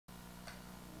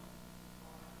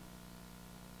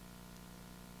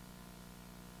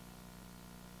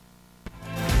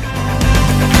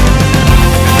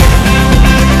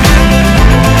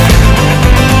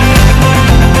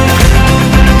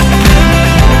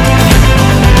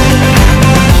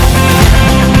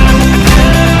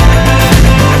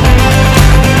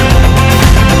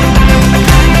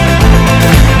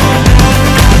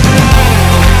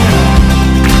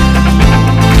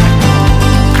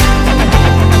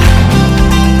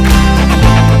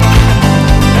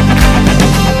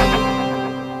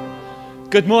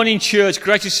Good morning, church.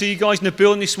 Great to see you guys in the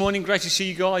building this morning. Great to see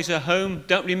you guys at home.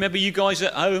 Don't remember you guys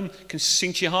at home. Can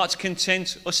sing to your heart's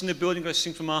content. Us in the building, got to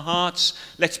sing from our hearts.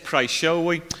 Let's pray, shall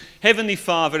we? Heavenly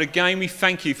Father, again, we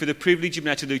thank you for the privilege of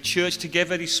being able to do church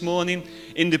together this morning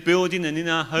in the building and in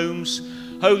our homes.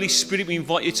 Holy Spirit, we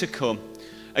invite you to come.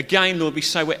 Again, Lord, we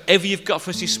say whatever you've got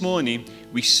for us this morning,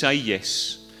 we say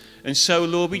yes. And so,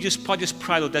 Lord, I just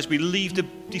pray, Lord, as we leave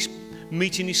this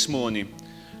meeting this morning,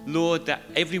 Lord, that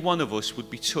every one of us would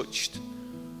be touched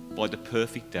by the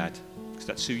perfect Dad, because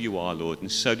that's who you are, Lord.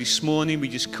 And so this morning we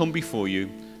just come before you,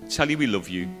 tell you we love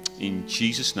you, in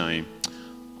Jesus' name.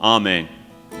 Amen.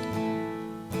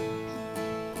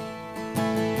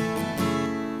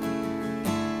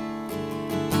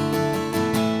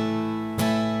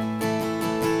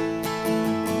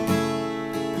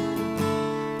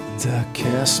 And I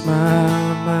cast my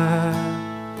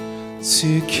mind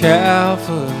to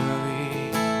Calvary,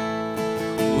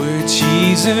 where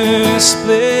Jesus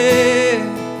bled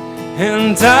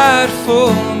and died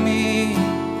for me.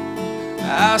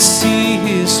 I see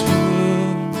his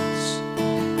wounds,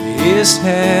 his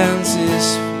hands,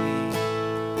 his feet,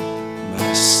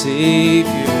 my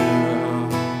Savior on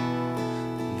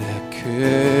that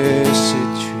cursed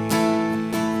tree.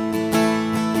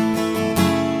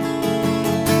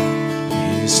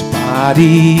 His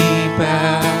body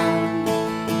bound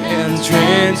and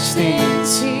drenched in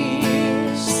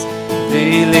tears,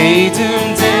 they laid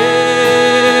him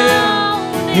down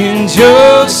in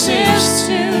Joseph's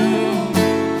tomb,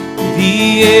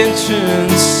 the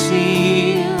entrance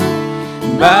sealed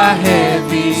by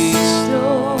heavy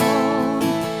stone.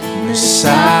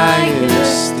 Messiah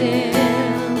still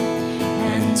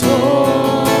and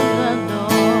all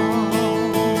alone.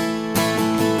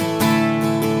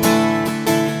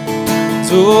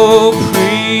 Oh,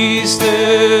 praise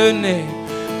the name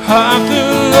of the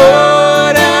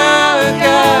Lord our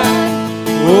God.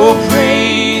 Oh,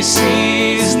 praise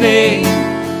his name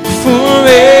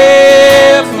forevermore.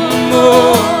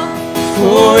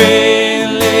 For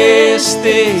endless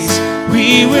days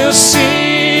we will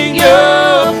sing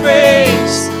your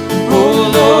praise, oh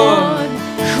Lord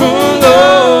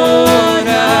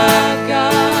our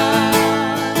God.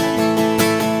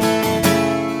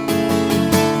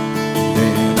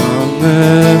 Then on the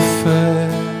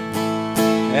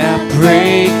at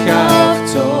break of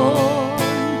dawn,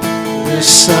 the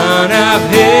Son of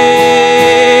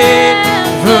Heaven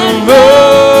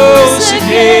rose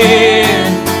again.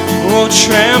 Oh,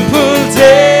 trample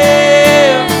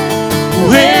death,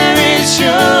 where is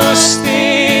your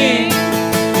sting?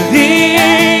 The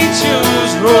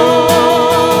angels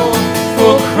roll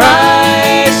for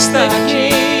Christ the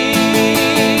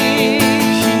King.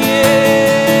 Yeah.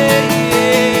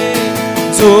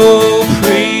 So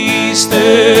praise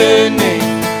the name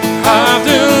of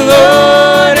the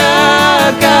Lord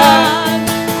our God.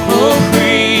 Oh,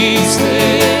 praise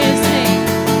his name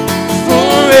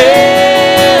forevermore.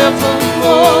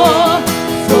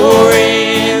 For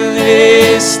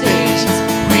endless days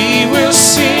we will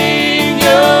sing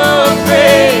your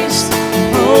praise,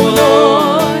 oh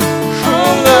Lord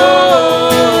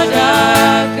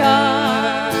our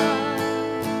God.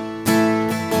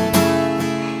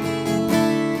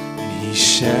 He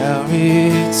shall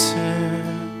return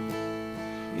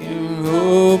in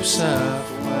robes of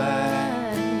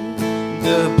white,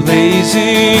 the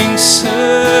blazing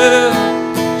sun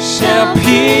shall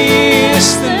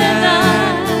pierce the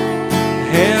night,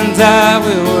 and I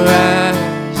will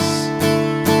rise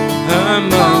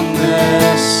among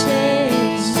the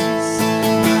saints,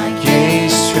 my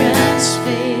gaze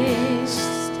transfixed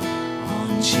on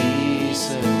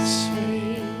Jesus'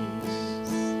 face.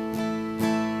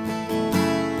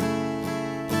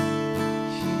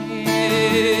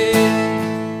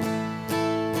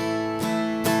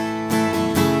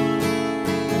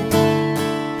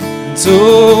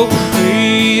 So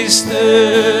praise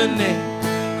the name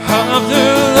of the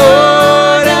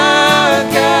Lord our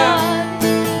God.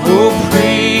 Oh,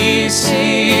 praise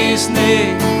his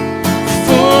name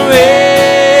forevermore.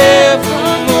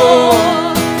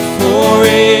 For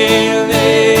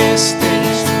endless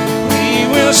days we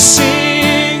will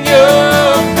sing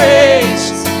your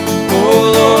praise, oh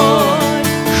Lord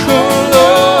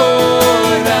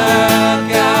our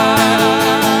God.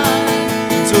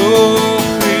 Oh,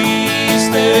 praise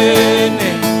the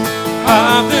name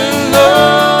of the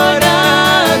Lord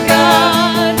our God.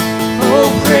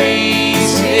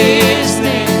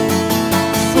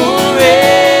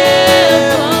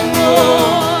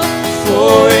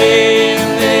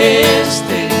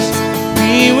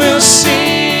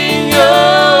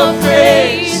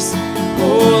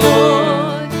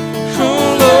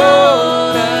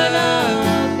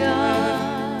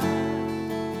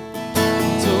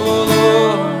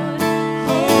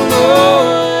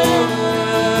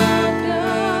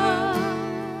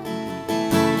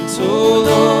 oh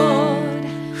Lord,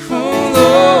 oh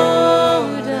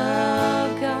Lord our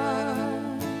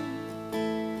God.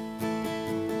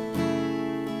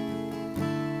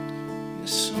 You're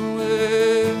so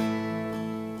worthy.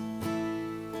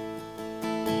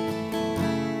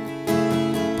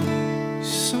 You're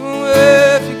so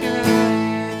worthy, God.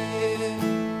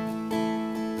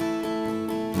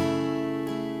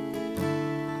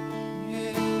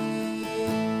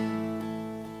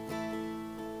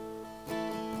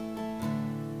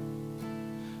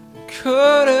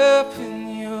 Caught up in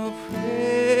your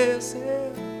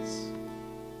presence,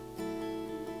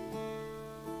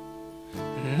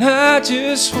 and I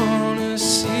just wanna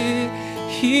sit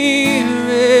here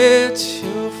at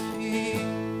your feet.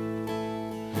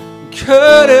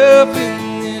 Caught up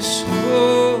in this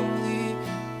holy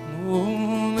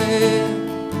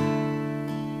moment,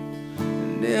 I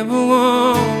never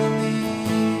wanna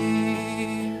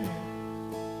leave.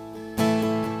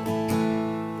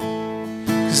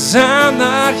 'Cause I'm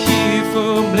not here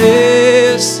for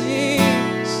blessings,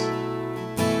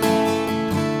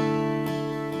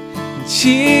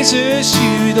 Jesus,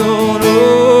 you don't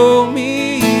owe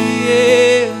me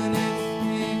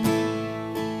anything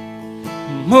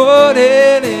more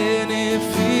than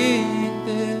anything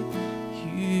that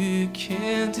you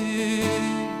can do.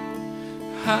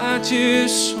 I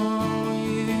just want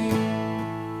you.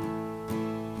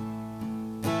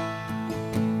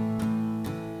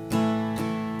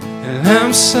 And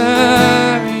I'm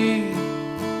sorry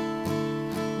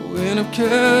when I've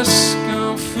just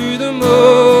gone through the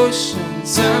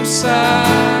motions. I'm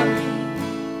sorry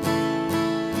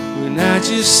when I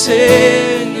just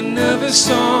sang another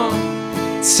song.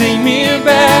 Take me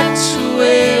back to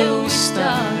where we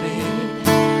started.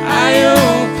 I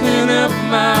open up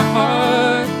my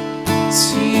heart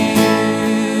to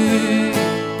you.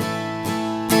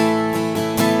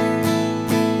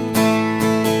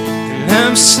 And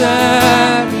I'm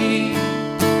sorry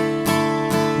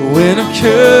when I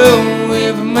come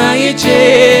with my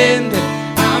agenda.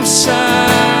 I'm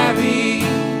sorry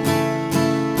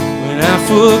when I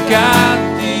forgot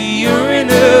that you're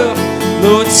enough.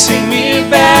 Lord, take me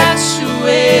back to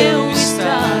where we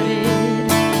started.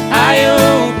 I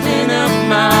open up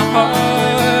my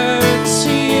heart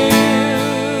to you.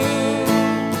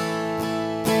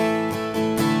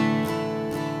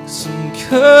 'Cause I'm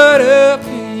caught up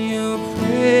in your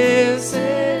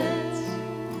presence,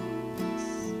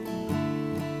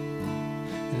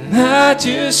 and I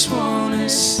just wanna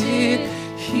sit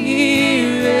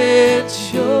here at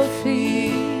your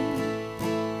feet.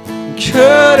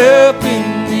 Caught up in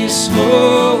this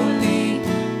holy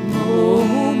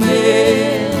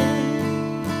moment,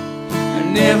 I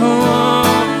never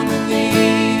wanna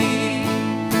leave.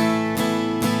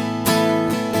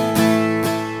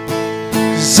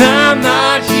 'Cause I'm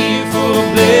not here for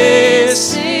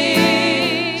blessings,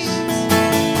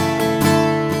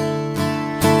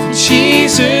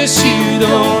 Jesus, you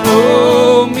don't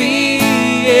owe me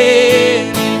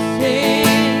anything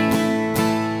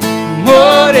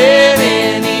more than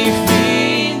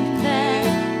anything that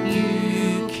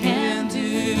you can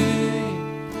do.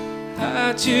 I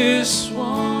just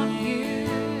want you.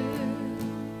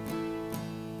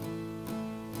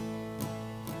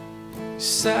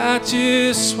 Yes, I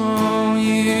just want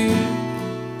you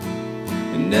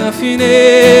and nothing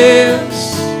else.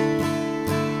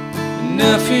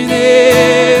 Nothing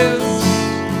else,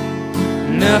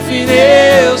 nothing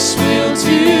else will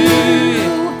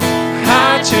do. I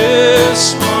just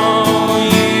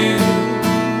want you,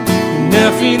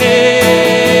 nothing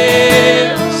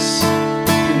else,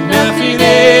 nothing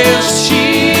else,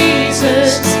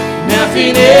 Jesus,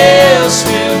 nothing else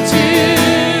will do.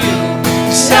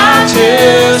 'Cause I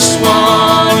just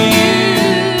want you,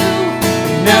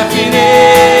 nothing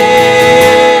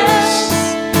else,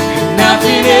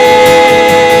 nothing else.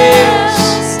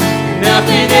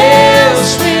 Nothing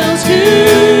else will do.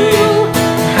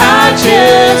 I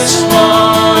just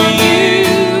want you.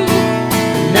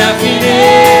 Nothing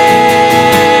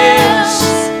else.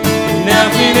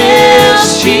 Nothing else,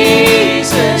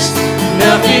 Jesus.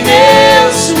 Nothing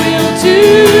else will do.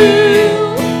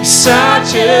 'Cause I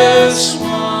just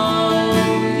want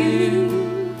you.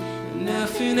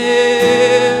 Nothing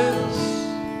else.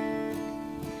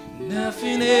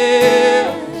 Nothing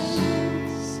else.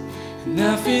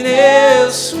 Nothing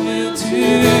else will do.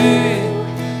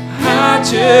 I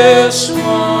just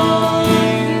want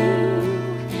you.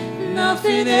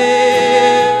 Nothing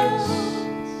else.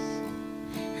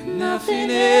 Nothing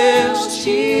else,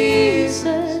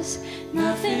 Jesus.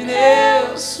 Nothing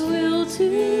else will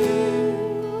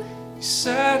do. 'Cause I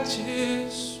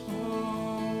just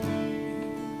want you.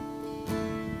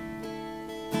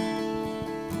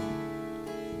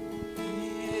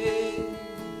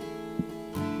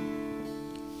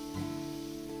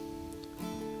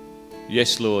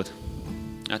 Yes, Lord.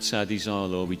 That's our desire,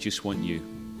 Lord. We just want you.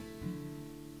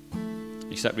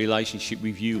 It's that relationship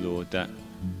with you, Lord, that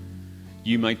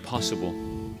you made possible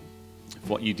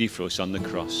what you did for us on the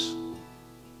cross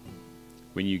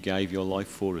when you gave your life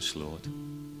for us, Lord.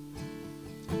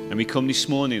 And we come this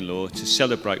morning, Lord, to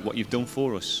celebrate what you've done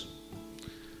for us.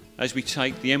 As we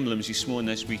take the emblems this morning,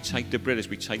 as we take the bread, as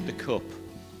we take the cup,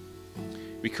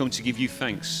 we come to give you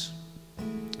thanks,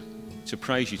 to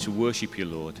praise you, to worship you,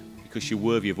 Lord, because you're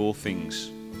worthy of all things.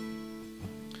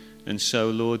 And so,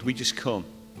 Lord, we just come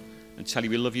and tell you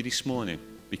we love you this morning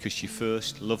because you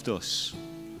first loved us.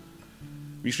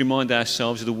 We just remind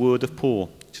ourselves of the word of Paul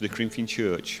to the Corinthian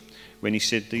church when he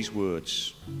said these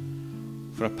words,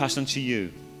 "For I pass on to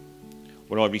you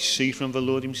what I received from the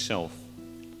Lord himself.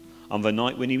 On the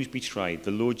night when he was betrayed,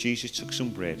 the Lord Jesus took some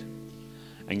bread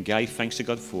and gave thanks to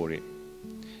God for it.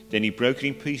 Then he broke it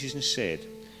in pieces and said,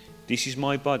 'This is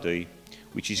my body,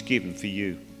 which is given for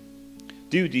you.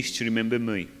 Do this to remember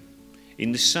me.'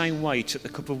 In the same way, he took the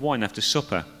cup of wine after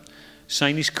supper,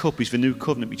 saying, 'This cup is the new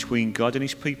covenant between God and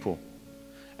his people,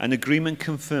 an agreement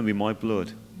confirmed with my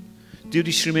blood. Do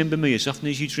this to remember me as often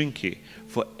as you drink it,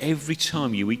 for every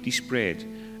time you eat this bread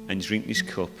and drink this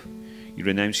cup, you're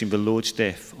announcing the Lord's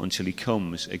death until he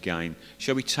comes again.'"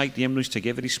 Shall we take the emblems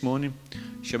together this morning?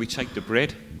 Shall we take the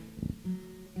bread?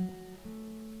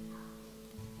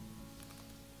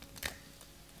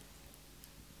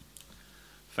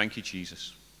 Thank you,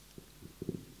 Jesus.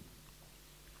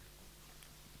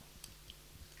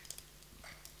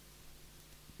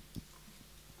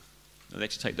 Now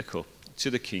let's take the cup to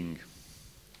the King.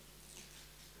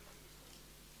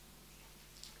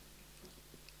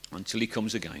 Until he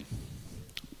comes again.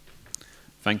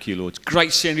 Thank you, Lord. It's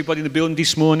great to see everybody in the building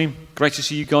this morning. Great to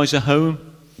see you guys at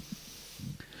home.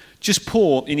 Just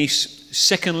Paul, in his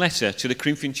second letter to the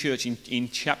Corinthian church in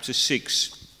chapter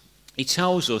 6, he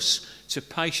tells us to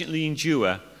patiently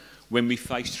endure when we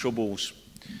face troubles.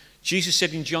 Jesus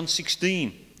said in John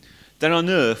 16 that on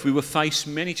earth we will face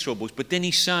many troubles, but then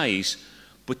he says,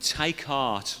 "But take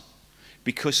heart,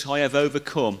 because I have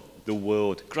overcome the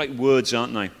world." Great words,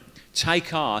 aren't they? Take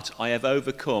heart, I have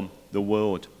overcome the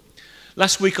world.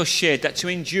 Last week I shared that to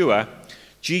endure,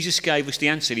 Jesus gave us the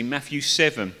answer in Matthew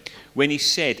 7 when he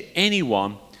said,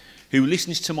 "Anyone who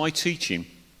listens to my teaching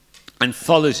and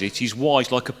follows it is wise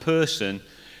like a person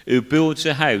who builds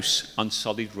a house on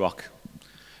solid rock.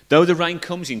 Though the rain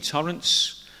comes in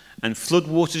torrents and flood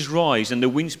waters rise and the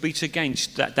winds beat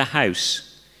against the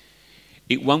house,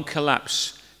 it won't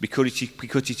collapse because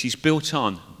it is built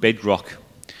on bedrock."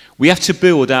 We have to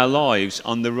build our lives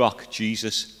on the rock,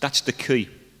 Jesus. That's the key.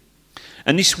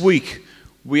 And this week,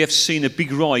 we have seen a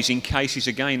big rise in cases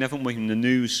again, haven't we, in the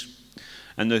news?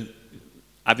 And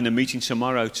having a meeting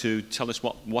tomorrow to tell us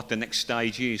what the next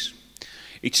stage is.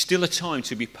 It's still a time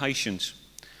to be patient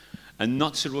and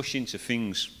not to rush into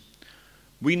things.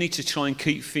 We need to try and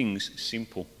keep things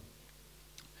simple.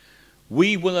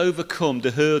 We will overcome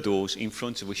the hurdles in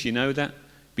front of us, you know that?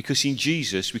 Because in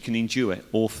Jesus, we can endure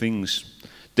all things.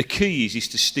 The key is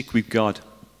to stick with God.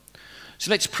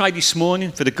 So let's pray this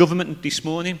morning for the government this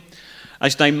morning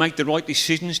as they make the right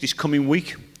decisions this coming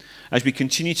week, as we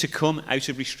continue to come out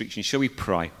of restrictions. Shall we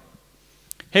pray?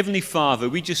 Heavenly Father,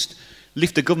 we just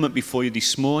lift the government before you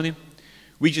this morning.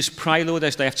 We just pray, Lord,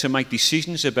 as they have to make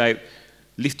decisions about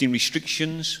lifting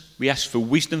restrictions. We ask for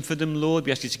wisdom for them, Lord.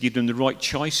 We ask you to give them the right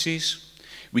choices.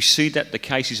 We see that the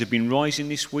cases have been rising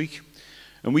this week.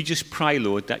 And we just pray,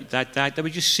 Lord, that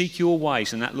we just seek your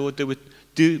ways and that, Lord, they would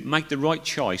make the right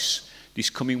choice this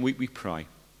coming week, we pray.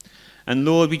 And,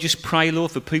 Lord, we just pray,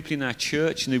 Lord, for people in our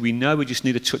church and that we know we just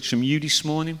need a touch from you this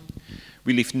morning.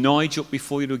 We lift Nigel up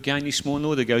before you again this morning,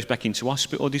 Lord, that goes back into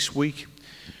hospital this week.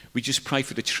 We just pray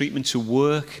for the treatment to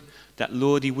work, that,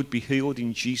 Lord, he would be healed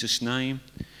in Jesus' name.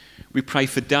 We pray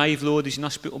for Dave, Lord, who's in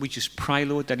hospital. We just pray,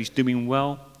 Lord, that he's doing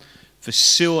well. For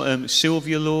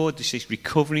Sylvia, Lord, that she's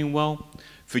recovering well.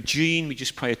 For Jean, we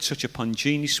just pray a touch upon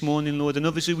Jean this morning, Lord, and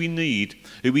others who we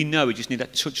know, we just need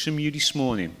that touch from you this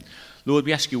morning. Lord,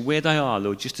 we ask you where they are,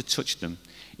 Lord, just to touch them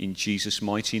in Jesus'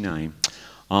 mighty name.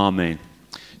 Amen.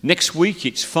 Next week,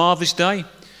 it's Father's Day.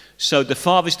 So the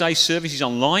Father's Day service is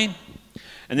online.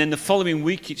 And then the following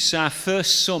week, it's our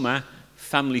first summer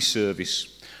family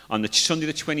service on the Sunday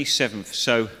the 27th.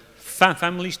 So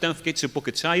families, don't forget to book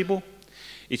a table.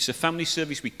 It's a family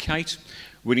service with Kate.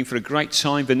 We're in for a great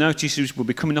time. The notices will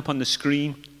be coming up on the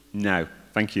screen now.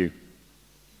 Thank you.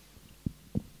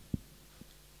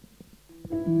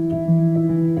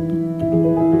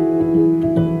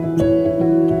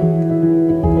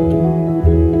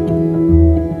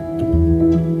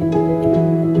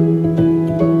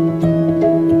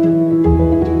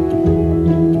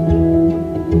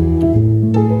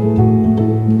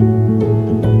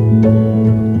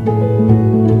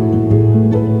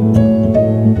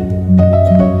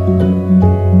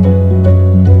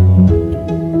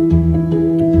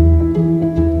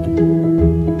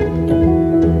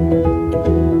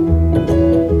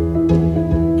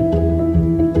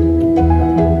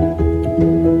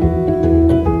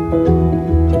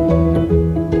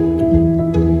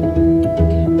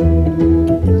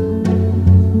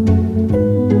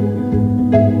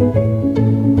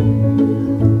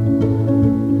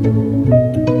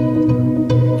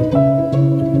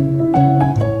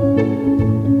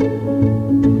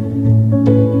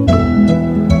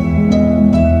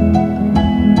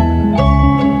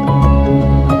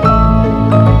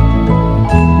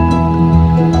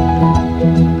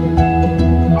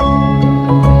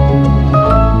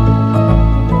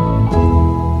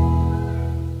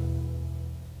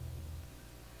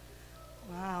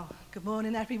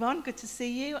 everyone. Good to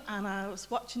see you. And I was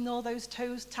watching all those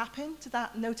toes tapping to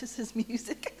that Notice's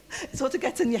music. It sort of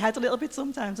gets in your head a little bit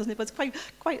sometimes, doesn't it? But it's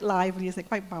quite lively, isn't it?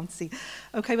 Quite bouncy.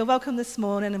 Okay, well, welcome this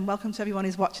morning, and welcome to everyone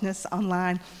who's watching us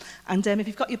online. And if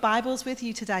you've got your Bibles with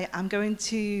you today, I'm going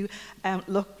to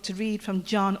look to read from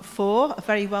John 4, a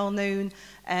very well-known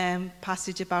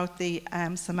passage about the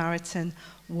Samaritan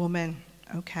woman.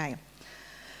 Okay.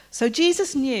 So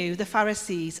Jesus knew the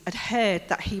Pharisees had heard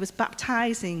that he was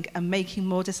baptizing and making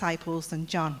more disciples than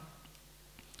John.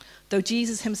 Though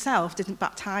Jesus himself didn't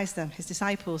baptize them, his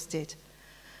disciples did.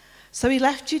 So he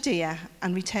left Judea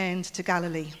and returned to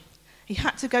Galilee. He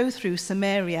had to go through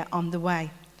Samaria on the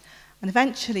way. And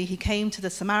eventually he came to the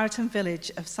Samaritan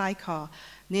village of Sychar,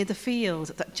 near the field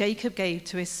that Jacob gave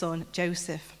to his son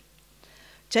Joseph.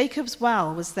 Jacob's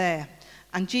well was there,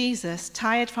 and Jesus,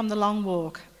 tired from the long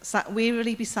walk, sat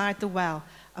wearily beside the well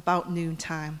about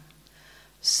noontime.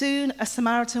 Soon a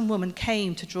Samaritan woman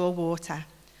came to draw water,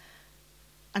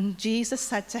 and Jesus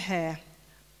said to her,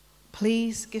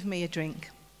 "Please give me a drink."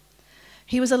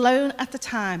 He was alone at the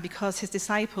time because his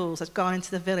disciples had gone into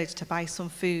the village to buy some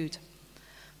food.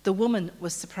 The woman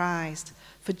was surprised,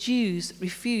 for Jews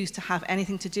refused to have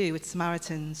anything to do with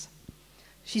Samaritans.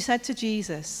 She said to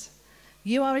Jesus,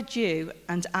 "You are a Jew,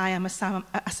 and I am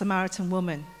a Samaritan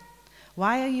woman.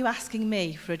 Why are you asking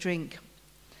me for a drink?"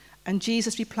 And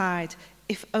Jesus replied,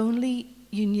 "If only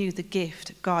you knew the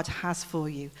gift God has for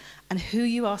you and who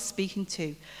you are speaking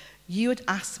to, you would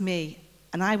ask me,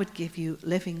 and I would give you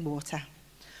living water.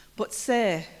 But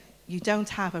sir, you don't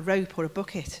have a rope or a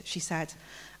bucket," she said,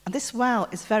 "and this well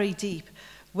is very deep.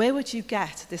 Where would you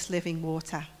get this living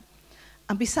water?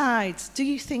 And besides, do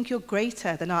you think you're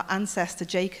greater than our ancestor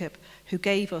Jacob, who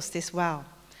gave us this well?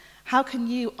 How can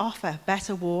you offer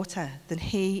better water than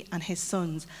he and his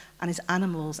sons and his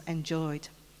animals enjoyed?"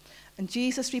 And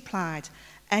Jesus replied,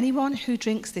 "Anyone who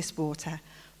drinks this water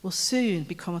will soon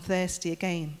become thirsty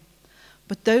again.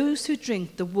 But those who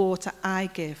drink the water I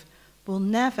give will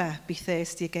never be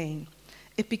thirsty again.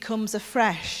 It becomes a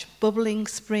fresh, bubbling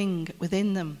spring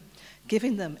within them,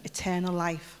 giving them eternal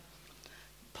life."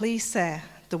 "Please, sir,"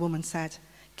 the woman said,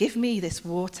 "give me this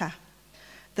water.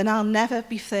 Then I'll never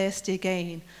be thirsty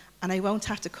again, and I won't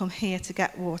have to come here to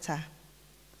get water."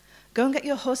 "Go and get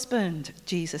your husband,"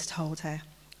 Jesus told her.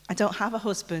 "I don't have a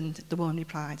husband," the woman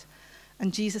replied.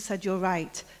 And Jesus said, "You're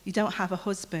right, you don't have a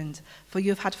husband, for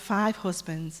you've had 5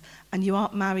 husbands, and you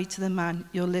aren't married to the man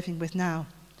you're living with now.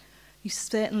 You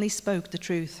certainly spoke the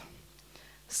truth."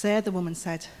 "Sir," the woman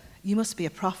said, "you must be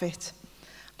a prophet."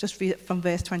 Just read it from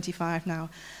verse 25 now.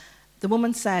 The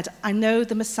woman said, "I know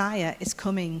the Messiah is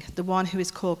coming, the one who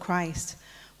is called Christ.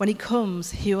 When he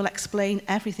comes, he will explain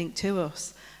everything to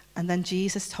us." And then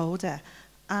Jesus told her,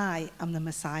 "I am the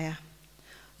Messiah."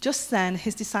 Just then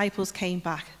his disciples came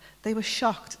back. They were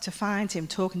shocked to find him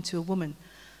talking to a woman,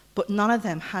 but none of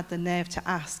them had the nerve to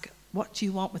ask, "What do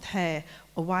you want with her?"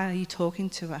 or "Why are you talking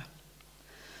to her?"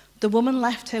 The woman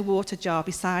left her water jar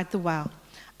beside the well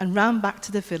and ran back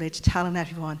to the village, telling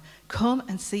everyone, "Come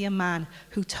and see a man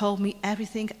who told me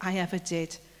everything I ever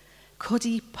did. Could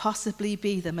he possibly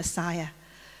be the Messiah?"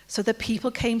 So the people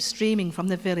came streaming from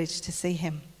the village to see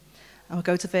him. And we'll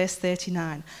go to verse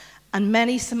 39. And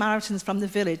many Samaritans from the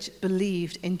village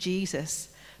believed in Jesus,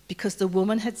 because the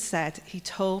woman had said, "He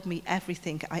told me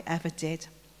everything I ever did."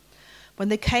 When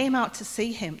they came out to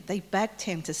see him, they begged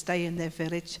him to stay in their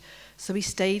village. So he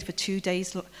stayed for 2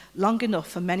 days, long enough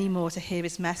for many more to hear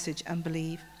his message and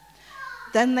believe.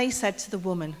 Then they said to the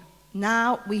woman,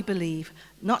 "Now we believe,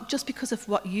 not just because of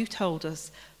what you told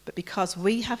us, but because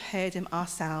we have heard him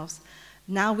ourselves.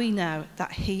 Now we know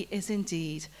that he is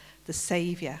indeed the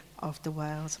Saviour of the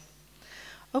world."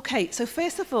 Okay, so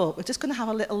first of all, we're just going to have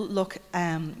a little look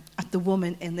at the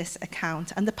woman in this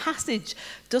account. And the passage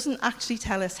doesn't actually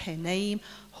tell us her name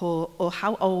or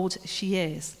how old she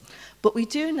is. But we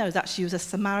do know that she was a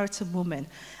Samaritan woman.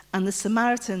 And the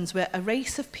Samaritans were a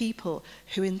race of people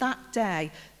who in that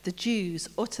day the Jews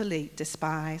utterly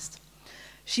despised.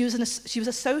 She was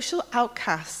a social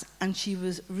outcast, and she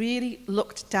was really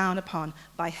looked down upon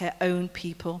by her own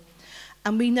people.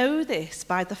 And we know this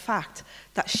by the fact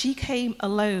that she came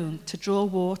alone to draw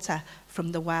water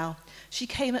from the well. She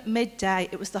came at midday.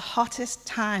 It was the hottest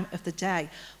time of the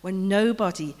day when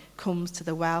nobody comes to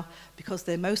the well because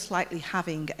they're most likely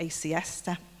having a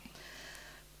siesta.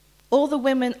 All the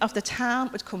women of the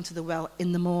town would come to the well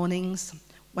in the mornings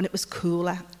when it was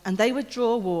cooler, and they would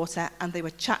draw water and they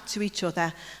would chat to each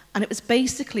other, and it was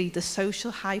basically the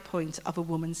social high point of a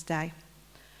woman's day.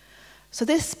 So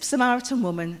this Samaritan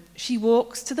woman, she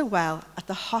walks to the well at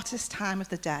the hottest time of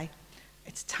the day.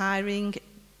 It's tiring,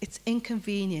 it's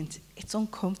inconvenient, it's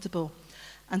uncomfortable.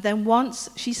 And then once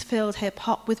she's filled her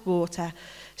pot with water,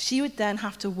 she would then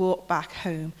have to walk back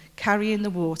home, carrying the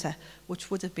water,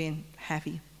 which would have been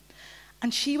heavy.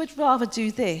 And she would rather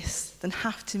do this than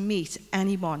have to meet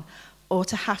anyone or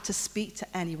to have to speak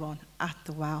to anyone at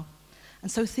the well. And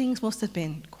so things must have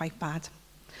been quite bad.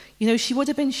 You know, she would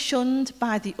have been shunned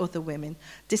by the other women,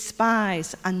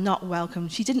 despised and not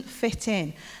welcomed. She didn't fit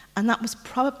in. And that was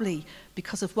probably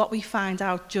because of what we find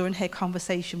out during her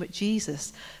conversation with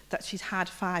Jesus, that she'd had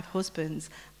 5 husbands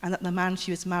and that the man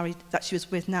she was married, that she was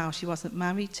with now, she wasn't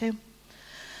married to.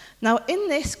 Now, in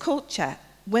this culture,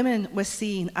 women were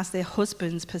seen as their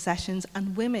husbands' possessions,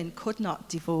 and women could not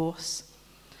divorce.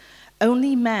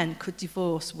 Only men could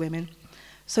divorce women.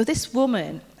 So this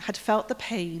woman had felt the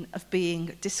pain of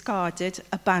being discarded,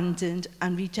 abandoned,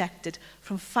 and rejected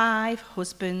from 5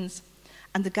 husbands,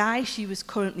 and the guy she was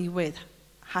currently with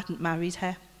hadn't married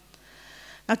her.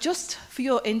 Now, just for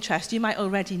your interest, you might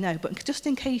already know, but just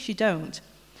in case you don't,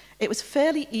 it was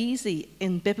fairly easy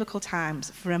in biblical times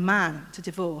for a man to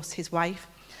divorce his wife.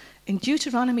 In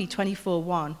Deuteronomy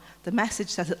 24:1, the Message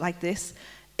says it like this: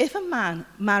 if a man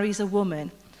marries a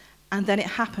woman and then it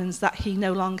happens that he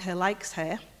no longer likes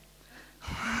her,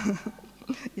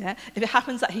 if it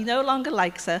happens that he no longer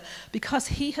likes her because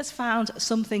he has found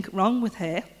something wrong with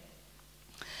her,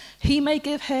 he may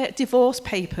give her divorce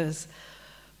papers,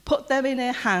 put them in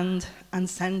her hand, and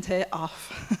send her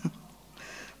off.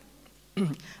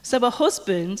 So a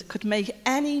husband could make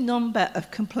any number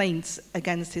of complaints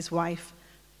against his wife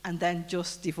and then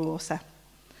just divorce her.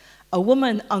 A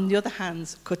woman, on the other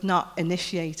hand, could not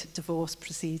initiate divorce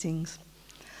proceedings.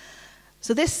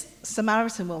 So this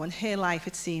Samaritan woman, her life,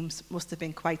 it seems, must have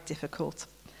been quite difficult.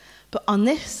 But on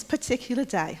this particular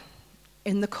day,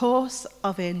 in the course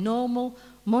of her normal,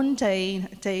 mundane,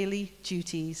 daily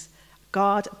duties,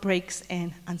 God breaks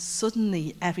in and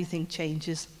suddenly everything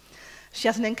changes. She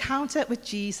has an encounter with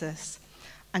Jesus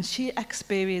and she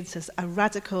experiences a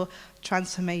radical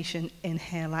transformation in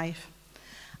her life.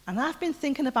 And I've been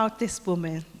thinking about this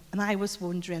woman, and I was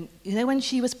wondering, you know, when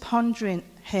she was pondering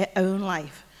her own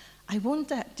life, I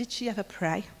wonder, did she ever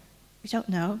pray? We don't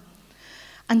know.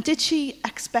 And did she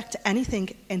expect anything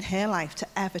in her life to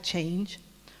ever change?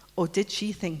 Or did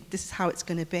she think, this is how it's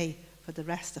going to be for the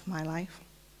rest of my life?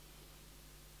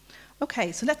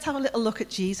 Okay, so let's have a little look at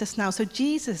Jesus now. So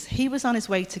Jesus, he was on his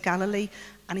way to Galilee,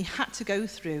 and he had to go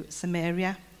through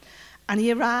Samaria. And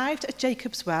he arrived at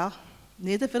Jacob's well,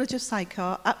 near the village of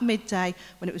Sychar, at midday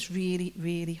when it was really,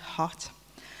 really hot.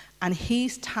 And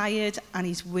he's tired and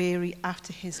he's weary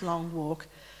after his long walk.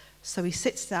 So he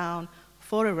sits down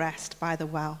for a rest by the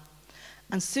well.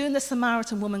 And soon the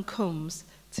Samaritan woman comes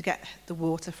to get the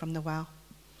water from the well.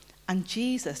 And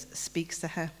Jesus speaks to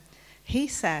her. He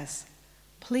says,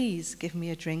 "Please give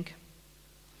me a drink."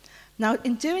 Now,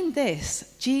 in doing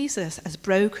this, Jesus has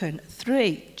broken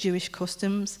 3 Jewish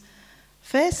customs.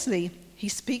 Firstly, he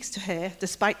speaks to her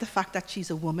despite the fact that she's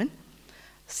a woman.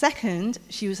 Second,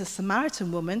 she was a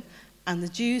Samaritan woman, and the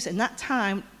Jews in that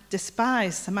time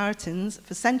despised Samaritans.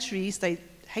 For centuries, they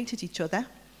hated each other.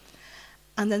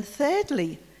 And then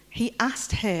thirdly, he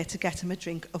asked her to get him a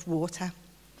drink of water,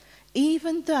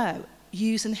 even though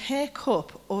using her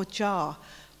cup or jar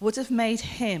would have made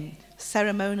him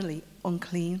ceremonially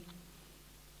unclean.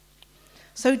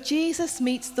 So Jesus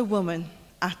meets the woman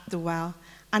at the well,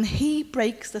 and he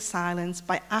breaks the silence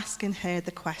by asking her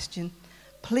the question,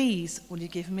 "Please, will you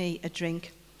give me a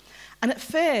drink?" And at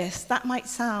first, that might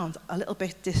sound a little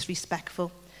bit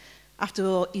disrespectful. After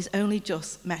all, he's only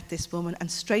just met this woman,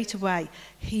 and straight away,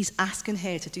 he's asking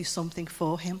her to do something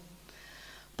for him.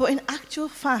 But in actual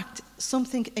fact,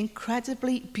 something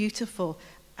incredibly beautiful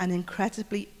and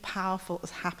incredibly powerful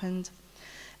has happened.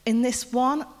 In this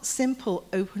one simple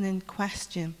opening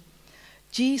question,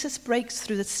 Jesus breaks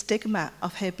through the stigma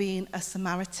of her being a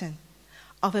Samaritan,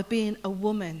 of her being a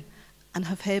woman, and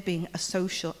of her being a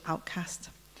social outcast.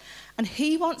 And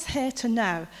he wants her to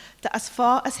know that as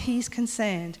far as he's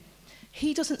concerned,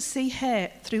 he doesn't see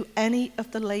her through any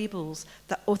of the labels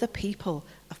that other people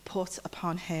have put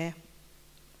upon her.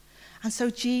 And so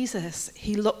Jesus,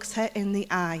 he looks her in the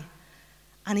eye,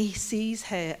 and he sees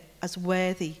her as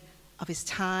worthy of his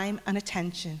time and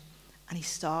attention, and he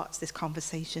starts this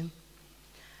conversation.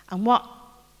 And what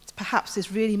perhaps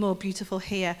is really more beautiful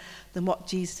here than what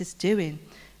Jesus is doing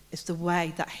is the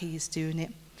way that he is doing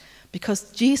it.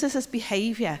 Because Jesus'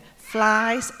 behaviour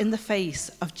flies in the face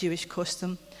of Jewish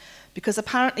custom. Because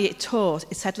apparently it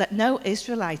said, "Let no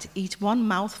Israelite eat one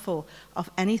mouthful of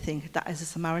anything that is a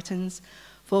Samaritan's.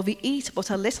 For if he eat but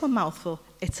a little mouthful,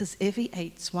 it's as if he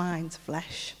ate swine's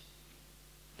flesh."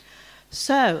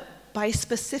 So, by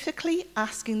specifically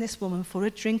asking this woman for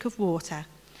a drink of water,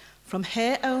 From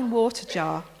her own water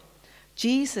jar,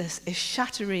 Jesus is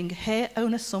shattering her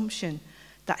own assumption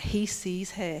that he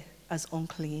sees her as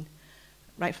unclean,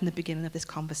 right from the beginning of this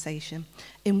conversation.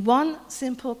 In one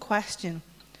simple question,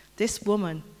 this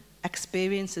woman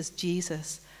experiences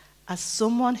Jesus as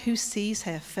someone who sees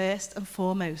her first and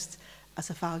foremost as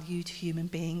a valued human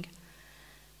being.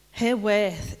 Her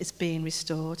worth is being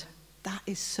restored. That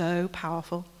is so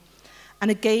powerful.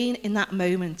 And again, in that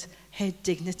moment, her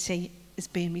dignity is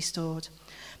being restored,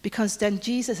 because then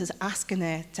Jesus is asking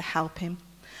her to help him.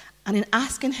 And in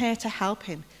asking her to help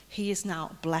him, he is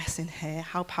now blessing her.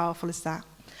 How powerful is that?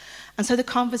 And so the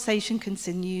conversation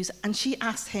continues, and she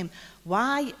asks him,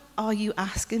 "Why are you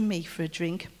asking me for a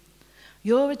drink?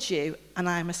 You're a Jew, and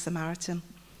I'm a Samaritan."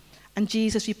 And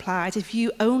Jesus replied, "If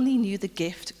you only knew the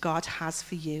gift God has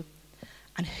for you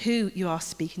and who you are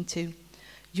speaking to,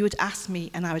 you would ask me,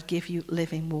 and I would give you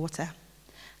living water."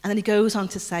 And then he goes on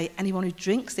to say, "Anyone who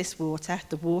drinks this water,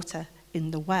 the water in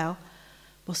the well,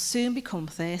 will soon become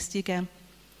thirsty again.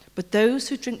 But those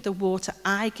who drink the water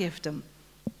I give them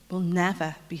will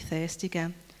never be thirsty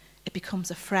again. It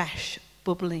becomes a fresh,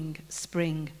 bubbling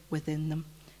spring within them,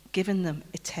 giving them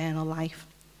eternal life."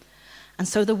 And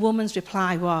so the woman's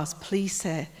reply was, "Please,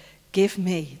 sir, give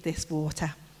me this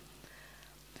water."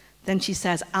 Then she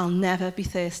says, "I'll never be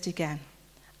thirsty again,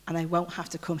 and I won't have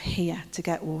to come here to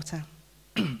get water."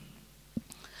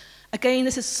 Again,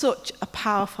 this is such a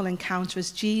powerful encounter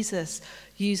as Jesus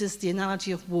uses the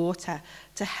analogy of water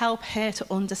to help her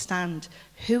to understand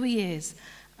who he is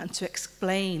and to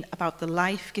explain about the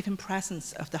life-giving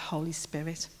presence of the Holy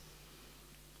Spirit.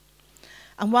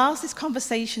 And whilst this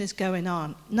conversation is going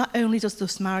on, not only does the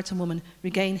Samaritan woman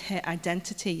regain her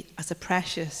identity as a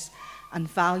precious and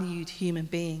valued human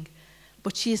being,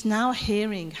 but she is now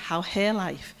hearing how her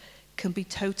life can be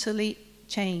totally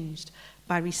changed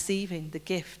by receiving the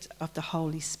gift of the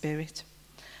Holy Spirit,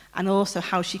 and also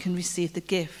how she can receive the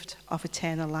gift of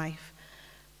eternal life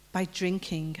by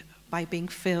drinking, by being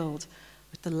filled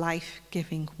with the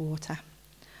life-giving water.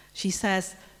 She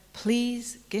says,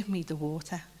 "Please give me the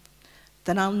water,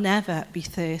 then I'll never be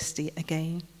thirsty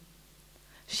again."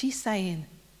 She's saying,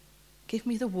 "Give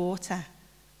me the water,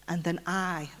 and then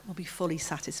I will be fully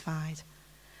satisfied."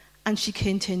 And she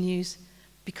continues,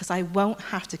 "Because I won't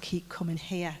have to keep coming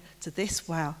here to this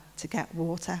well to get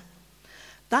water."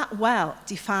 That well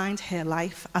defined her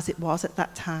life as it was at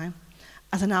that time,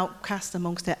 as an outcast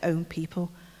amongst her own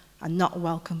people and not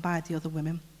welcomed by the other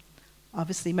women.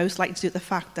 Obviously, most likely to do with the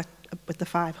fact that with the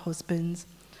 5 husbands.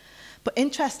 But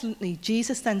interestingly,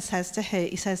 Jesus then says to her,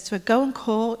 he says to her, "Go and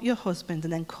call your husband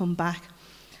and then come back."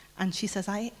 And she says,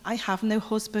 I have no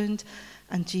husband."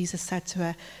 And Jesus said to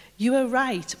her, "You are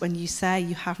right when you say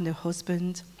you have no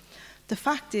husband. The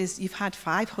fact is, you've had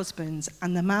 5 husbands,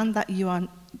 and the man that you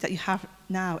have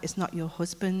now is not your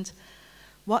husband.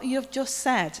 What you have just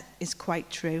said is quite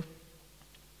true."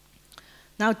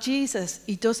 Now, Jesus,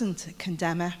 he doesn't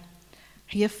condemn her.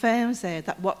 He affirms there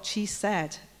that what she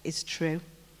said is true.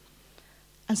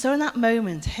 And so in that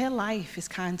moment, her life is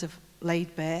kind of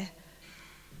laid bare.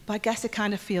 But I guess it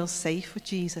kind of feels safe with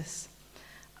Jesus.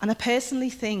 And I personally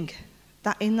think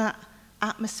that in that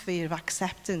atmosphere of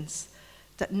acceptance,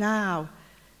 that now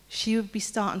she would be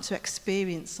starting to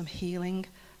experience some healing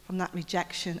from that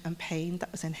rejection and pain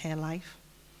that was in her life.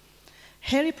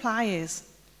 Her reply is,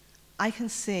 "I can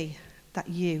see that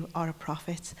you are a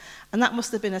prophet." And that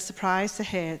must have been a surprise to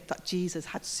her that Jesus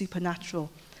had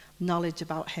supernatural knowledge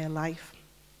about her life.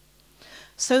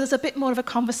 So there's a bit more of a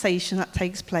conversation that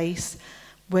takes place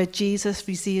where Jesus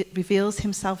reveals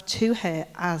himself to her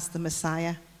as the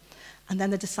Messiah. And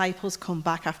then the disciples come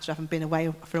back after having been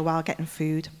away for a while getting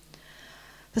food.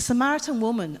 The Samaritan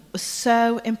woman was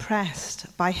so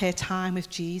impressed by her time with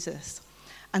Jesus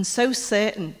and so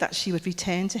certain that she would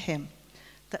return to him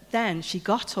that then she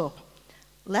got up,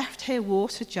 left her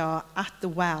water jar at the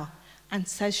well, and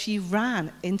says she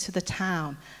ran into the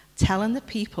town telling the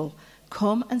people,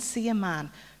 "Come and see a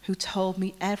man who told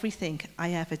me everything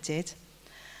I ever did."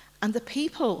 And the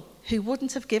people who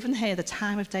wouldn't have given her the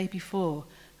time of day before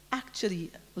actually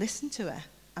listened to her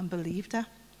and believed her.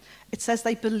 It says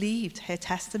they believed her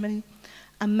testimony,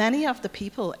 and many of the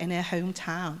people in her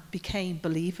hometown became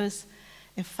believers.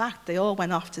 In fact, they all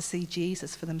went off to see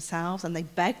Jesus for themselves, and they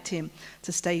begged him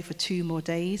to stay for 2 more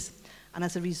days. And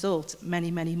as a result,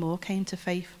 many, many more came to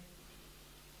faith.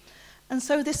 And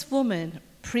so this woman,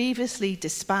 previously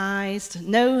despised,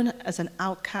 known as an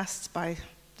outcast by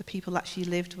the people that she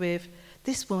lived with,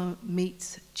 this woman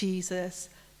meets Jesus,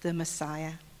 the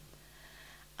Messiah,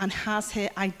 and has her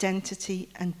identity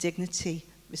and dignity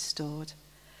restored.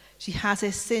 She has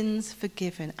her sins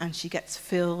forgiven and she gets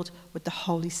filled with the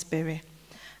Holy Spirit.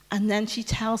 And then she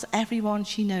tells everyone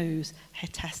she knows her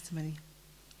testimony.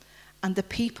 And the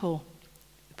people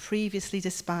who previously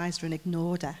despised her and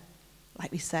ignored her,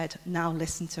 like we said, now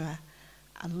listen to her.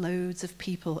 And loads of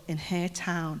people in her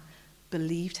town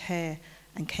believed her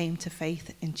and came to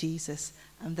faith in Jesus.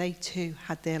 And they too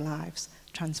had their lives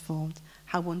transformed.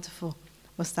 How wonderful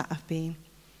must that have been?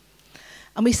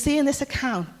 And we see in this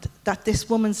account that this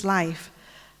woman's life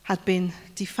had been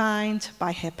defined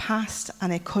by her past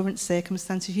and her current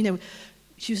circumstances. You know,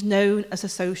 she was known as a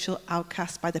social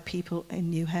outcast by the people who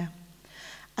knew her.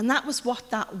 And that was what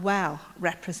that well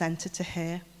represented to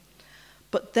her.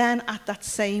 But then at that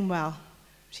same well,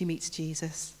 she meets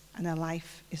Jesus and her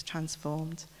life is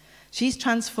transformed. She's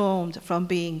transformed from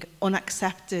being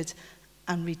unaccepted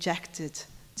and rejected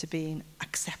to being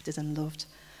accepted and loved.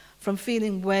 From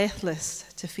feeling worthless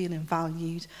to feeling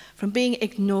valued. From being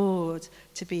ignored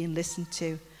to being listened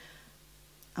to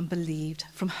and believed.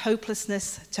 From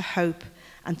hopelessness to hope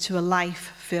and to a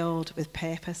life filled with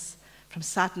purpose. From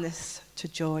sadness to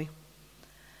joy.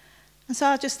 And so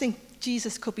I just think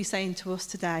Jesus could be saying to us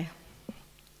today,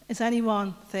 is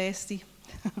anyone thirsty?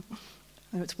 I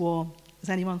know it's warm. Is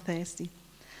anyone thirsty?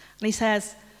 And he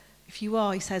says, if you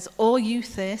are, he says, all you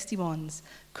thirsty ones,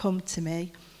 come to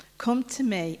me. Come to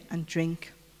me and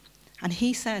drink. And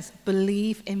he says,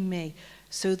 believe in me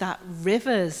so that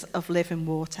rivers of living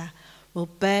water will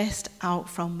burst out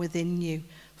from within you,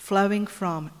 flowing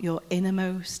from your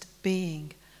innermost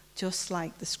being, just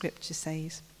like the scripture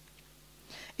says.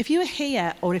 If you were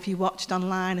here or if you watched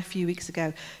online a few weeks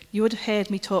ago, you would have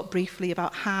heard me talk briefly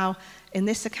about how in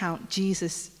this account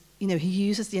Jesus, he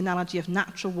uses the analogy of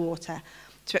natural water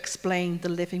to explain the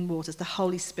living waters, the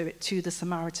Holy Spirit, to the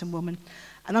Samaritan woman.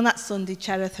 And on that Sunday,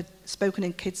 Cherith had spoken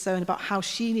in Kids Zone about how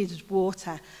she needed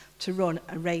water to run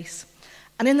a race.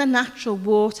 And in the natural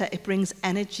water, it brings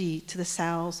energy to the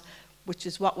cells, which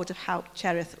is what would have helped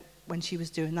Cherith when she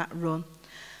was doing that run.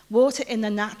 Water in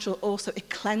the natural also, it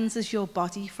cleanses your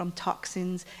body from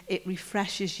toxins, it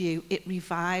refreshes you, it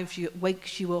revives you, it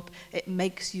wakes you up, it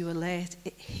makes you alert,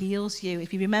 it heals you.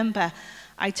 If you remember,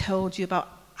 I told you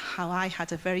about how I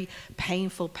had a very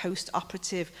painful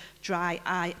post-operative dry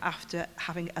eye after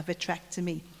having a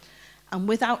vitrectomy. And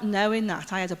without knowing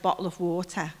that, I had a bottle of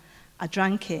water. I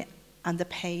drank it and the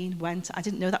pain went. I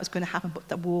didn't know that was going to happen, but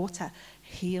the water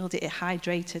healed it. It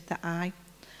hydrated the eye.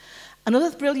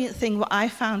 Another brilliant thing what I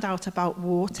found out about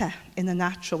water in the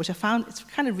natural, which I found, it's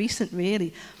kind of recent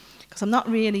really, because I'm not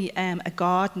really a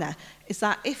gardener, is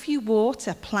that if you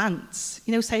water plants,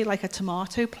 say like a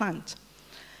tomato plant,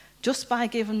 just by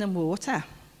giving them water,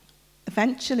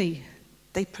 eventually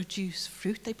they produce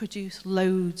fruit, they produce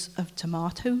loads of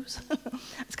tomatoes.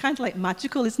 It's kind of like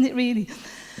magical, isn't it really?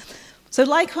 So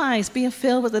likewise, being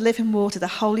filled with the living water, the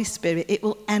Holy Spirit, it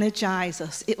will energize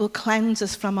us, it will cleanse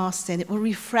us from our sin, it will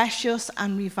refresh us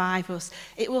and revive us,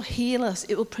 it will heal us,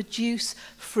 it will produce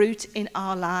fruit in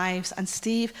our lives. And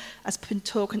Steve has been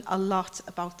talking a lot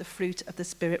about the fruit of the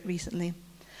Spirit recently.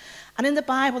 And in the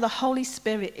Bible, the Holy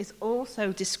Spirit is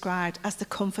also described as the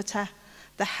comforter,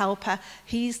 the helper.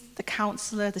 He's the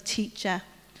counselor, the teacher.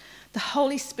 The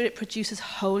Holy Spirit produces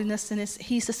holiness in us.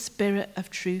 He's the Spirit of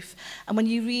truth. And when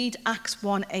you read Acts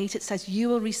 1:8, it says, you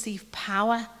will receive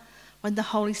power when the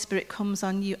Holy Spirit comes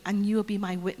on you, and you will be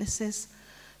my witnesses.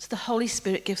 So the Holy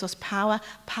Spirit gives us power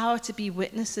to be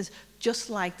witnesses, just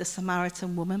like the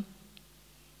Samaritan woman.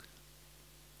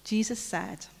 Jesus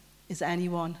said, is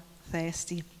anyone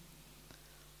thirsty?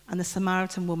 And the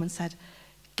Samaritan woman said,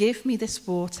 give me this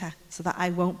water so that I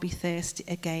won't be thirsty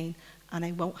again and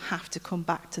I won't have to come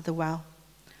back to the well.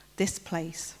 This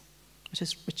place,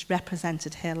 which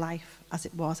represented her life as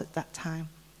it was at that time.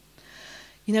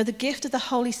 The gift of the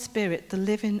Holy Spirit, the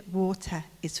living water,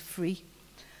 is free.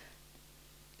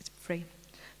 It's free.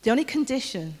 The only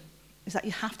condition is that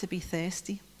you have to be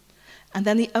thirsty. And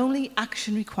then the only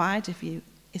action required of you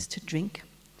is to drink.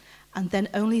 And then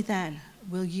only then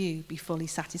will you be fully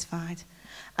satisfied.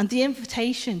 And the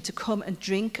invitation to come and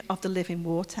drink of the living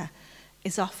water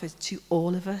is offered to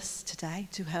all of us today,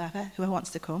 to whoever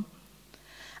wants to come.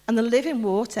 And the living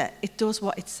water, it does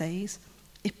what it says.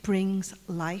 It brings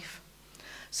life.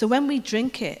 So when we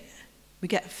drink it, we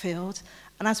get filled.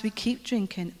 And as we keep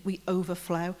drinking, we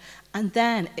overflow. And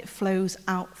then it flows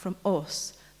out from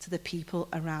us to the people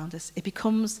around us. It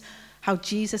becomes how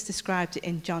Jesus described it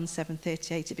in John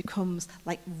 7:38. It becomes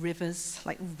like rivers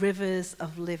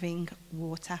of living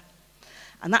water.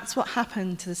 And that's what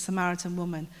happened to the Samaritan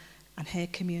woman and her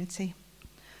community.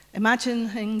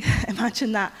 Imagine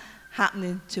that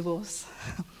happening to us.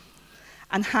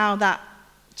 And how that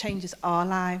changes our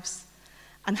lives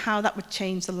and how that would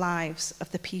change the lives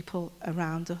of the people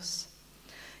around us.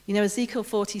 You know, Ezekiel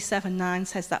 47:9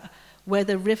 says that where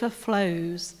the river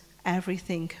flows,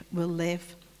 everything will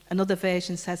live. Another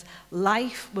version says,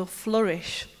 life will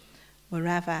flourish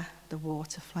wherever the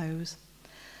water flows.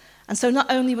 And so not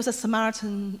only was a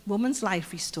Samaritan woman's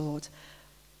life restored,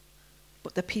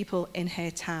 but the people in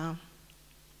her town.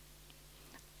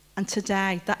 And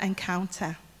today, that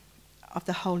encounter of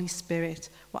the Holy Spirit,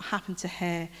 what happened to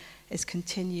her, is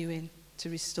continuing to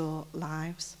restore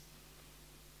lives.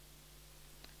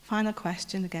 Final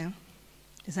question again.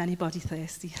 Is anybody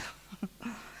thirsty?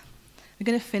 We're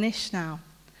going to finish now.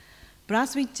 But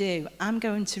as we do, I'm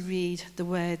going to read the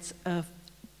words of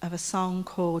a song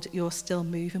called You're Still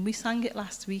Moving. We sang it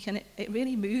last week, and it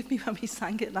really moved me when we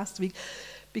sang it last week,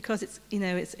 because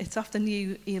it's off the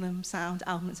new Elam Sound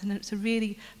album, and it's a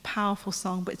really powerful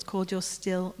song, but it's called You're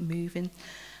Still Moving.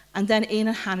 And then Ian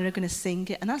and Hannah are going to sing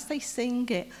it. And as they sing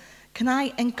it, can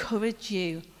I encourage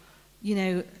you,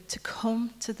 to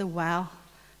come to the well,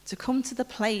 to come to the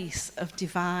place of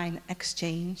divine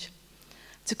exchange,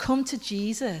 to come to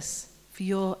Jesus for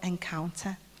your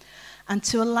encounter, and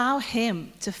to allow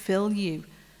him to fill you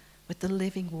with the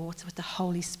living water, with the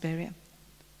Holy Spirit.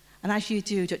 And as you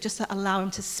do, just allow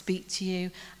him to speak to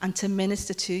you and to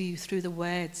minister to you through the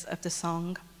words of the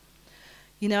song.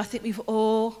 I think we've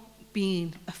all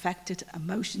been affected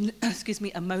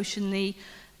emotionally,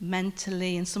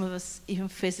 mentally, and some of us even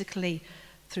physically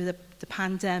through the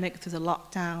pandemic, through the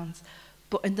lockdowns.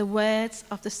 But in the words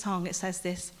of the song, it says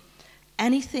this: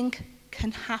 anything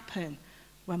can happen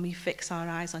when we fix our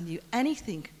eyes on you.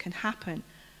 Anything can happen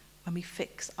when we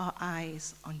fix our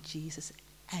eyes on Jesus.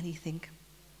 Anything.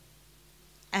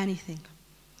 Anything.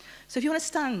 So if you want to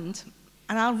stand,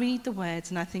 and I'll read the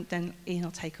words, and I think then Ian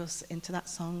will take us into that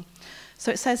song.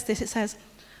 So it says this, it says,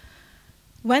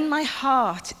 when my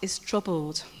heart is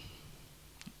troubled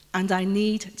and I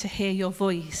need to hear your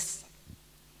voice,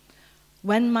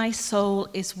 when my soul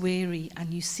is weary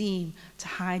and you seem to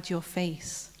hide your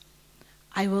face,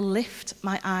 I will lift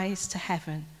my eyes to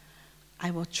heaven.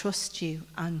 I will trust you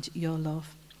and your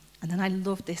love. And then I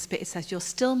love this bit. It says, you're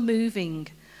still moving.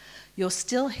 You're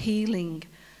still healing.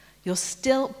 You're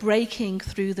still breaking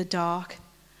through the dark.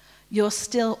 You're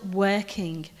still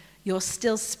working. You're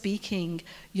still speaking.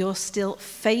 You're still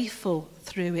faithful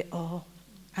through it all.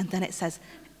 And then it says,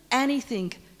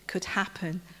 anything could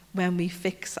happen when we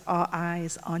fix our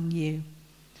eyes on you.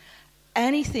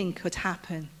 Anything could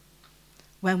happen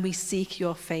when we seek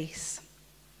your face.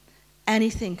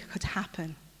 Anything could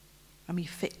happen when we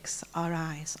fix our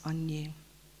eyes on you.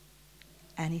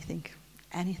 Anything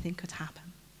could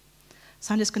happen.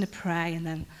 So I'm just going to pray, and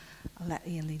then I'll let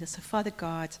Ian lead us. So Father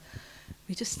God,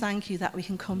 we just thank you that we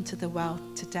can come to the well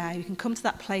today. We can come to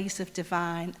that place of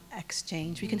divine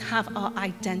exchange. We can have our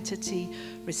identity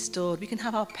restored. We can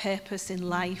have our purpose in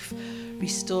life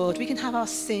restored. We can have our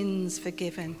sins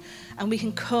forgiven. And we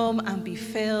can come and be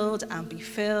filled and be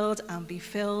filled and be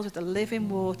filled with the living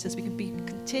waters. We can be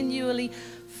continually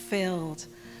filled.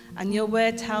 And your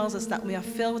word tells us that we are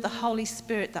filled with the Holy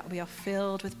Spirit, that we are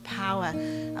filled with power,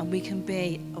 and we can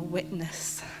be a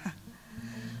witness.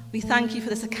 We thank you for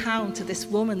this account of this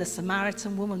woman, the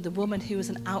Samaritan woman, the woman who was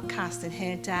an outcast in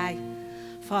her day,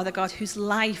 Father God, whose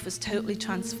life was totally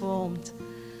transformed.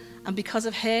 And because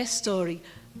of her story,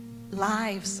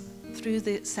 lives through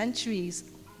the centuries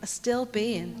are still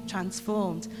being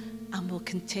transformed and will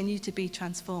continue to be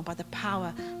transformed by the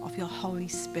power of your Holy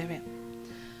Spirit.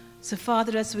 So,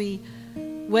 Father, as we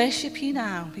worship you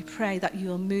now, we pray that you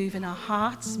will move in our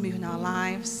hearts, move in our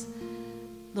lives.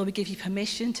 Lord, we give you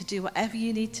permission to do whatever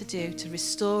you need to do to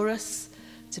restore us,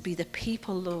 to be the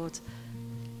people, Lord,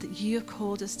 that you have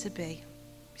called us to be.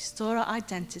 Restore our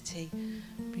identity,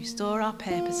 restore our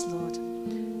purpose, Lord.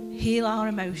 Heal our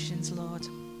emotions, Lord.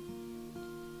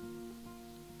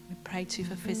 We pray too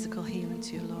for physical healing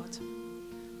too, Lord.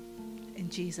 In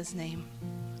Jesus' name,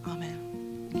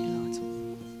 amen. Thank you, Lord.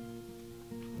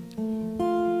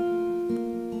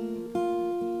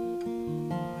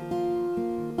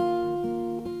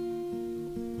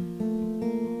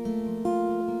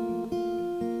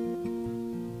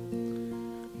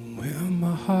 When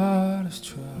my heart is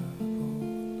troubled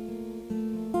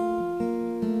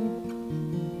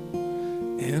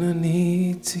and I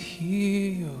need to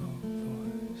hear your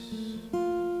voice,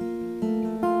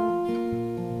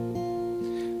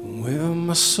 when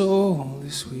my soul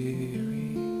is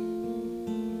weary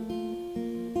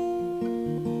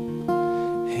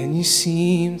and you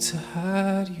seem to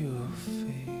hide your face,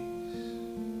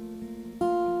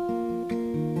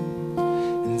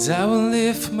 and I will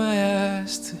lift my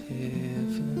eyes to heaven.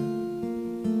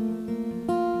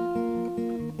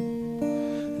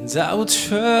 And I will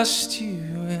trust you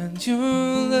and your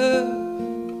love.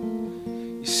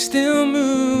 You're still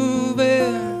moving,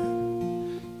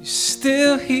 you're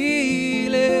still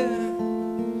healing,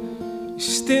 you're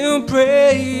still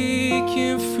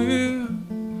breaking through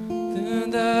the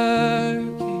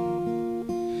dark.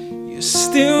 You're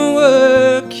still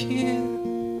working,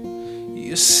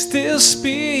 you're still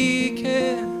speaking,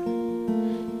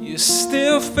 you're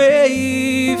still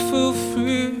faithful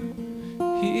through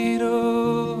it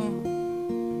all.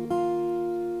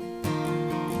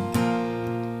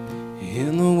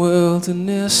 In the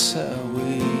wilderness I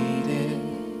waited,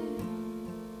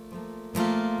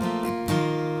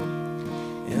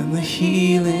 and the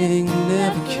healing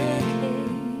never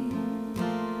came.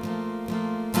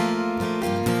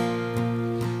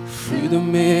 Through the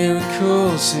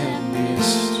miracles and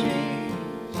mysteries,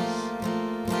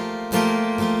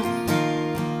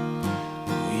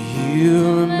 you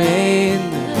remain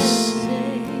the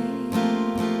same.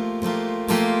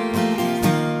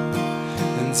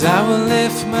 And I will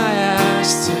lift my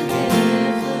eyes to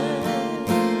heaven,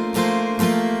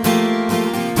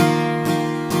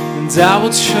 and I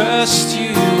will trust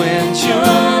you and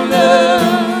your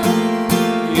love.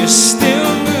 You're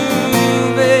still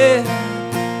moving,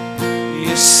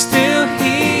 you're still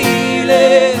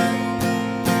healing,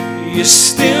 you're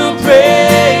still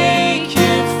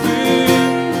breaking through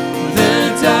the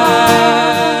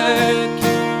dark.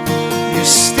 You're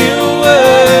still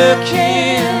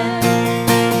working,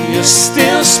 you're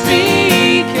still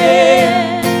speaking,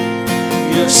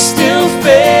 you're still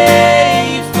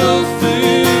faithful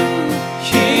through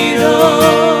it all.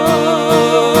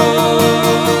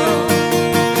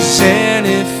 'Cause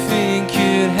anything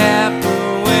could happen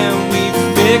when we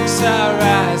fix our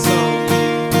eyes on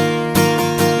you.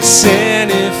 'Cause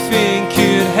anything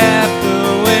could happen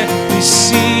when we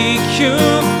seek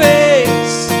your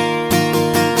face.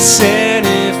 'Cause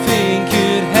anything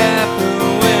could happen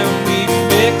when we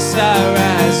fix our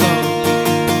eyes on you.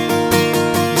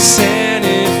 'Cause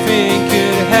anything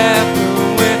could happen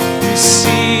when we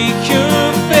seek your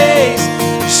face.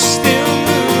 You're still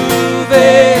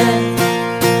moving,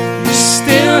 you're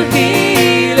still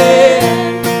healing,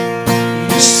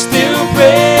 you're still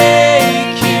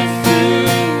breaking through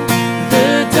the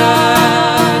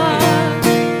dark.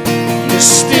 You're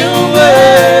still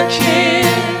working,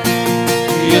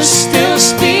 you're still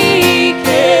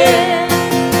speaking,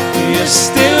 you're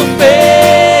still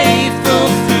faithful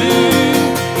through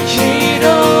it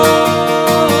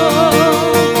all.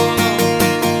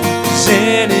 'Cause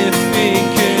anything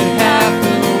could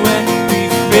happen when we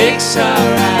fix our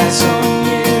eyes on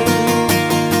you.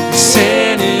 'Cause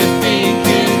anything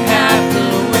could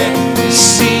happen when we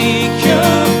seek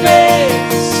your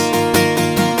face.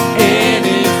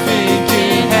 Anything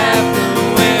could happen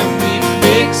when we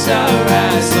fix our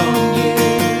eyes on you.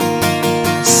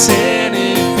 'Cause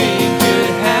anything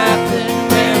could happen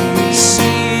when we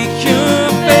seek your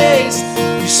face.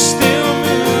 You're still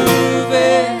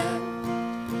moving,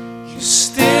 you're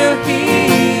still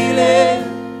healing,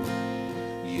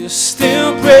 you're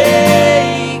still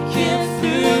breaking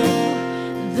through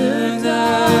the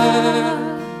dark.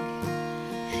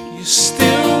 You're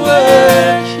still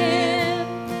working,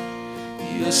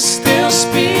 you're still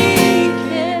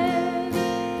speaking,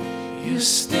 you're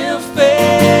still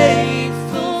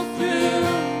faithful through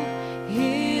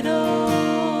it all.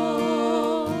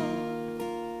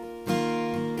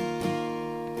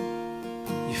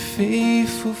 You're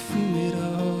faithful through it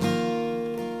all.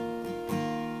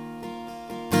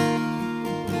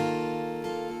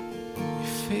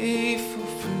 You're faithful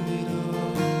through it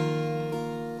all.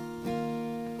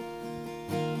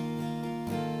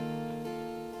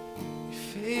 You're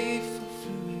faithful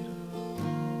through it all.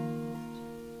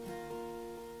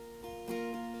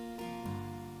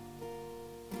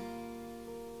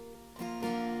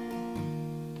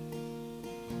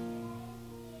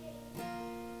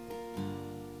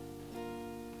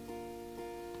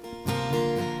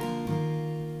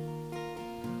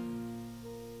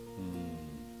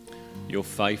 You're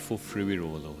faithful through it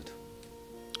all, Lord.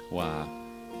 Wow.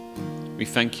 We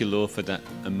thank you, Lord, for that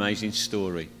amazing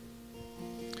story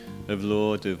of,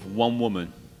 Lord, of one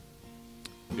woman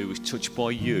who was touched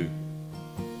by you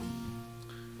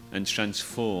and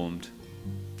transformed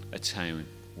a town.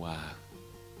 Wow.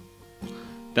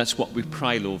 That's what we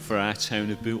pray, Lord, for our town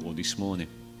of Bootle this morning.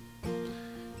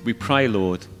 We pray,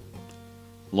 Lord,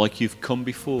 like you've come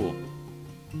before.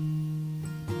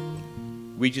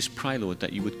 We just pray, Lord,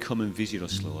 that you would come and visit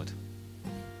us, Lord.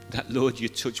 That, Lord, you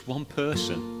touch one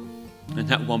person, and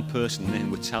that one person then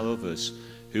would tell others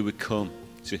who would come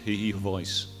to hear your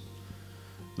voice.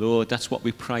 Lord, that's what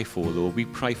we pray for, Lord. We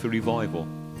pray for revival.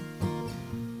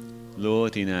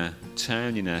 Lord, in our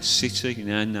town, in our city,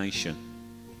 in our nation.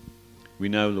 We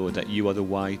know, Lord, that you are the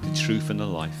way, the truth and the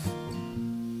life.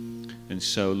 And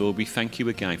so, Lord, we thank you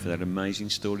again for that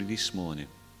amazing story this morning.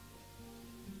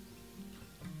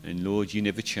 And Lord, you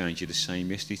never change. You're the same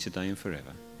yesterday, today and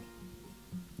forever.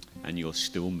 And you're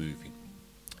still moving.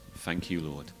 Thank you,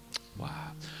 Lord.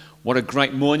 Wow. What a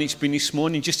great morning it's been this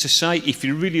morning. Just to say, if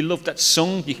you really love that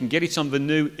song, you can get it on the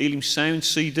new Elim Sound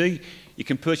CD. You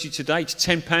can purchase it today. It's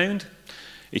 £10.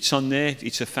 It's on there.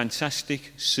 It's a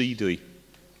fantastic CD.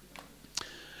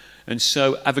 And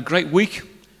so have a great week.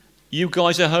 You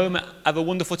guys at home, have a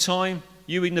wonderful time.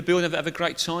 You in the building, have a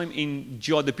great time.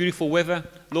 Enjoy the beautiful weather.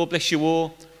 Lord bless you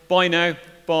all. Bye now.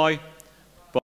 Bye.